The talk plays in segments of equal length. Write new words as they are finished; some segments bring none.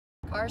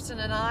Carson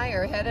and I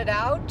are headed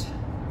out,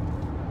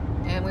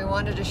 and we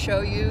wanted to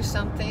show you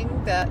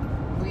something that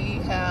we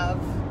have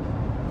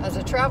as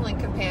a traveling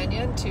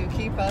companion to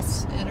keep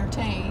us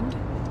entertained.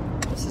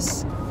 This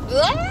is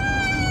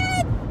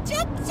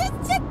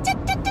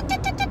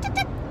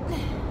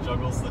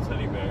Juggles the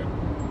teddy bear.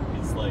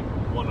 He's like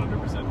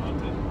 100%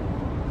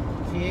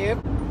 haunted.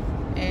 Yep.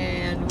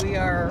 And we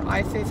are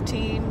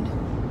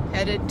I-15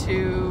 headed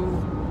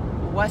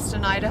to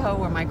Weston, Idaho,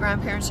 where my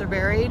grandparents are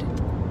buried.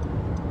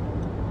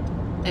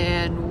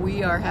 And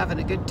we are having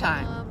a good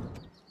time.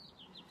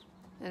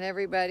 And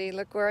everybody,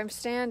 look where I'm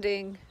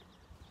standing.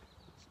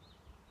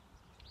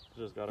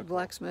 Just got a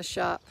blacksmith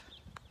shop.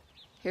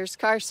 Here's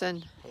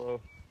Carson. Hello.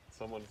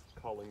 Someone's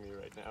calling me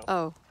right now.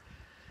 Oh.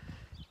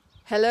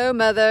 Hello,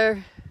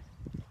 Mother.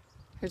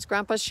 Here's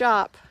Grandpa's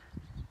shop.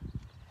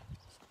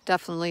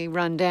 Definitely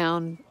run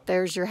down.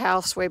 There's your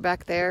house way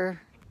back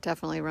there.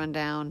 Definitely run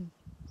down.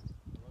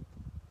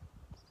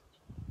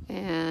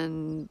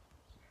 And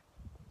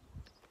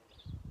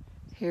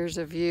here's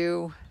a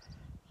view.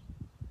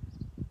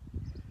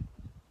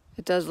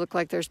 It does look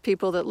like there's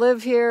people that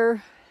live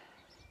here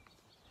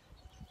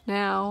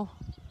now.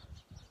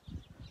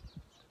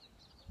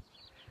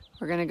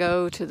 We're gonna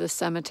go to the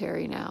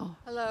cemetery now.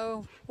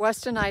 Hello.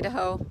 Weston,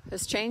 Idaho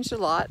has changed a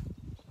lot.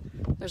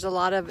 There's a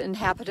lot of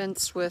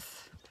inhabitants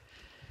with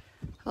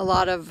a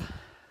lot of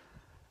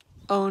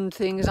owned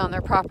things on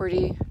their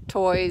property,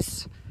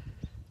 toys,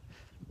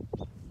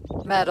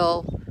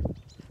 metal,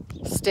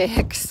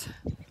 sticks,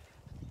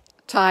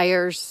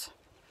 tires,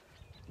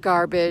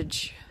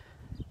 garbage.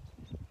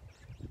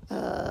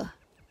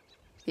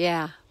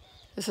 Yeah,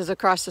 this is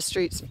across the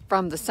street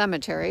from the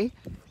cemetery.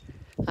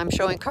 I'm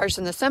showing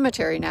Carson the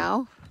cemetery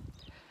now.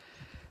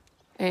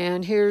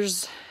 And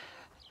here's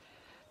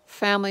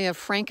family of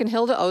Frank and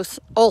Hilda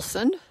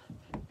Olsen.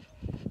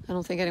 I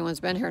don't think anyone's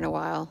been here in a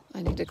while.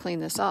 I need to clean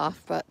this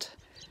off, but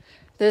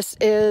this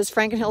is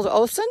Frank and Hilda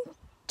Olsen,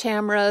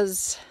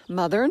 Tamara's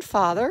mother and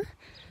father,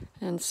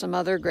 and some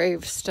other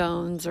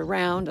gravestones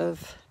around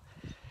of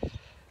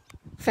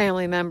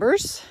family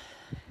members.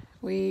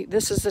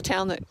 This is the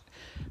town that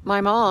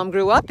my mom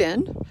grew up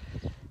in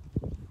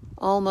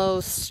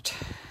almost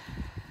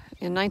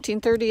in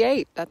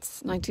 1938.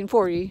 That's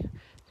 1940.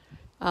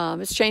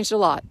 It's changed a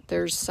lot.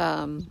 There's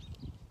a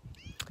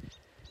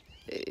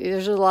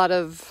lot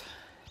of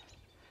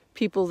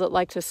people that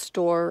like to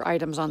store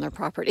items on their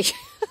property.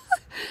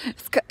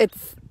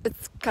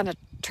 It's kind of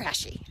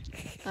trashy.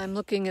 I'm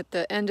looking at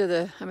the end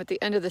of I'm at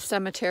the end of the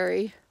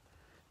cemetery.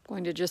 I'm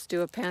going to just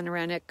do a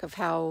panoramic of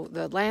how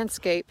the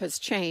landscape has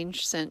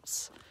changed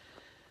since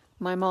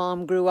my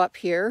mom grew up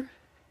here.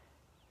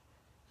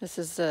 This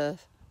is the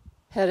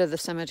head of the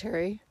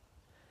cemetery.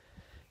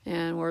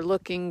 And we're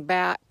looking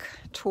back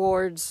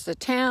towards the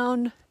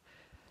town.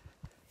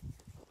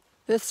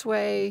 This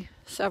way,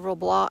 several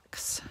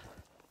blocks.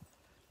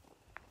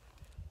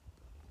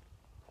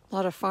 A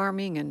lot of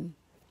farming, and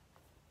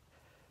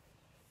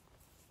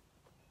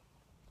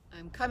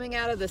I'm coming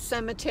out of the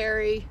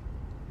cemetery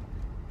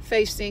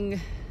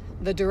facing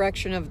the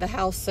direction of the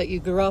house that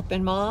you grew up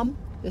in, Mom.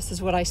 This is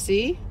what I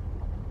see.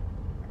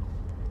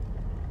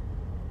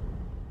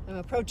 I'm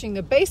approaching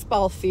the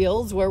baseball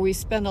fields where we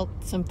spent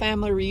some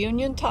family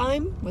reunion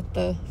time with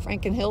the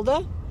Frank and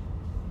Hilda.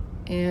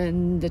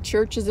 And the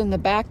church is in the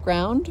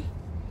background.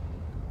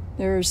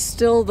 There's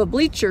still the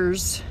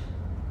bleachers,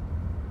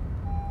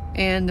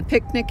 and the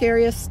picnic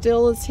area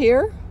still is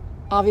here.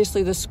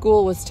 Obviously the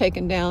school was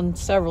taken down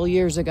several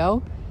years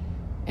ago,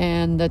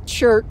 and the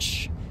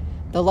church,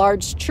 the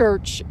large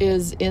church,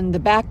 is in the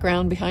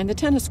background behind the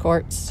tennis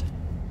courts.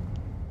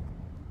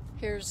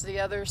 Here's the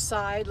other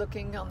side,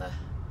 looking on the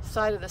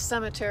side of the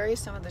cemetery,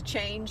 some of the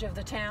change of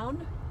the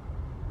town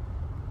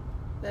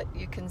that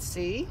you can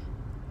see.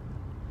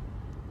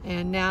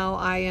 And now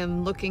I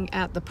am looking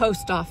at the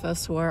post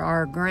office where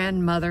our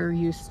grandmother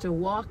used to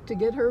walk to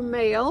get her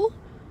mail.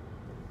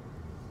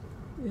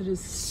 It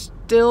is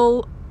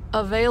still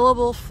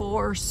available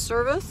for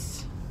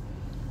service,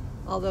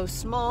 although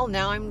small.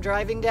 Now I'm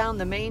driving down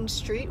the main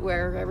street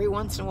where every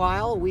once in a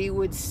while we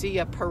would see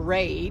a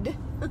parade.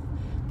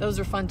 Those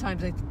are fun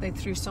times. They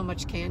threw so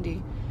much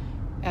candy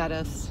at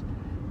us.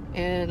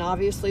 And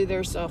obviously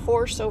there's a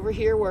horse over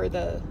here where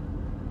the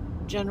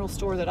general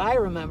store that I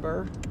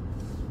remember.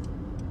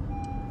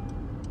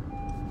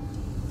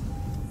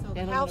 So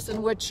the house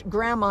in which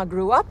Grandma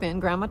grew up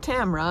in, Grandma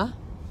Tamara,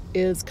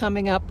 is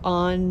coming up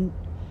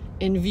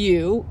in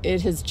view.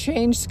 It has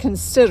changed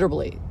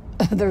considerably.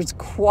 There's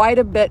quite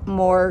a bit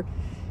more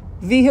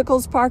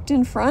vehicles parked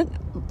in front.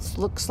 It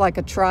looks like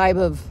a tribe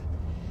of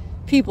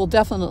people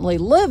definitely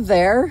live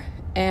there,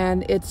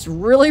 and it's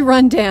really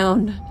run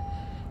down,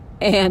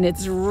 and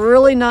it's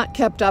really not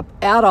kept up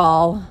at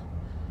all.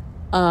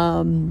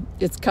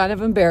 It's kind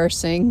of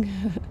embarrassing.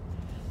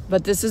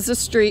 But this is the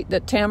street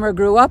that Tamara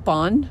grew up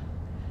on.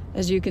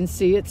 As you can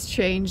see, it's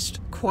changed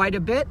quite a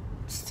bit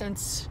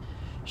since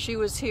she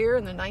was here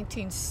in the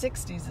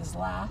 1960s is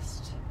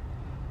last.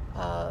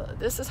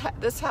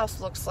 This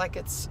house looks like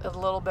it's a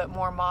little bit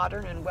more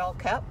modern and well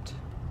kept.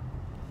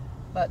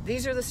 But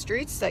these are the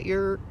streets that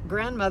your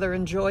grandmother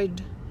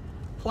enjoyed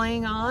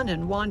playing on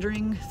and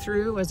wandering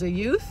through as a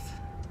youth.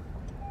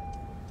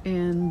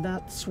 And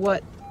that's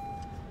what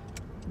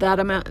that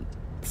amount,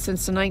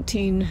 since the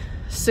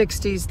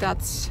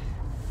 1960s,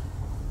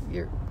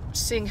 you're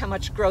seeing how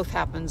much growth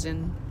happens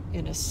in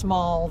a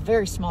small,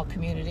 very small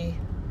community.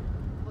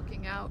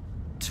 Looking out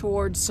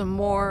towards some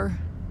more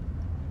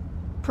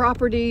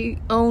property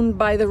owned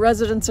by the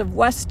residents of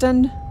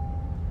Weston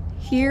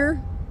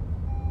here.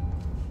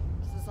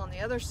 This is on the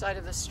other side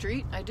of the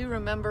street. I do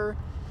remember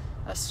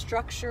a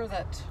structure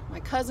that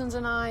my cousins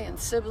and I and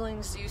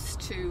siblings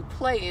used to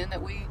play in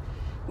that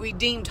we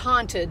deemed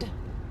haunted,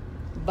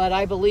 but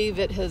I believe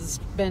it has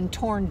been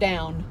torn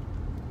down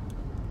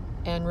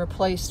and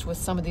replaced with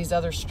some of these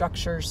other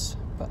structures.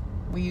 But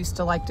we used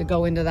to like to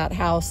go into that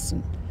house,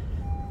 and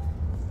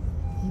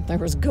there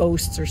was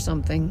ghosts or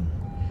something.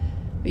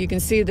 But you can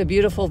see the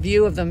beautiful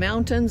view of the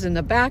mountains in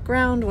the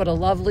background. What a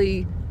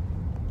lovely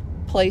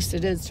place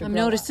it is to I'm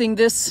noticing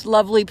this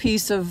lovely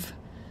piece of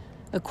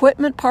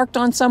equipment parked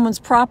on someone's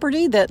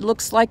property that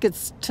looks like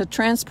it's to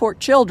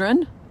transport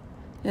children.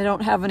 They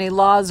don't have any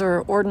laws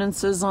or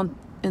ordinances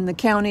in the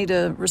county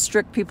to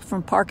restrict people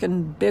from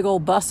parking big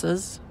old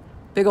buses,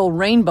 big old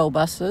rainbow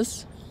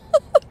buses.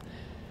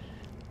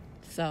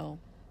 So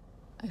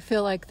I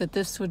feel like that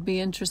this would be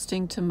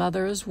interesting to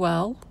Mother as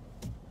well.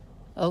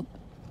 Oh,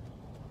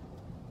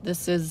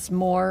 this is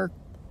more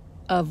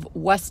of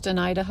Weston,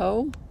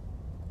 Idaho.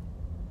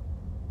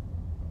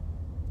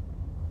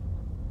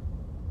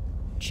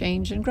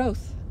 Change and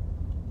growth.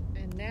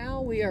 And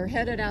now we are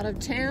headed out of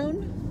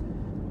town.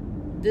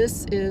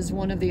 This is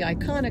one of the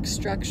iconic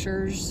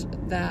structures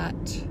that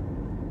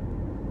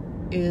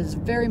is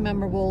very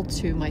memorable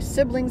to my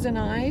siblings and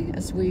I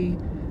as we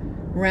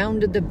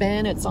rounded the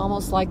bend. It's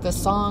almost like the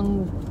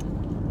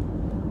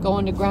song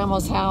Going to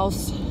Grandma's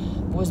House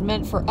was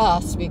meant for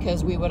us,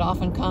 because we would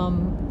often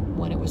come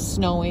when it was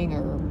snowing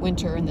or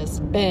winter in this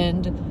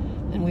bend,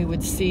 and we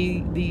would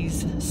see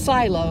these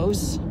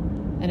silos,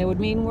 and it would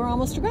mean we're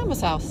almost to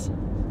Grandma's house.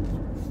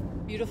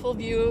 Beautiful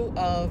view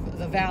of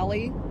the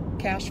valley,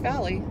 Cache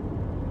Valley.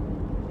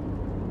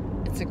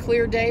 It's a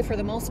clear day for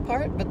the most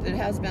part, but it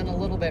has been a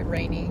little bit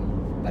rainy.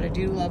 But I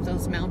do love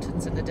those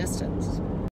mountains in the distance.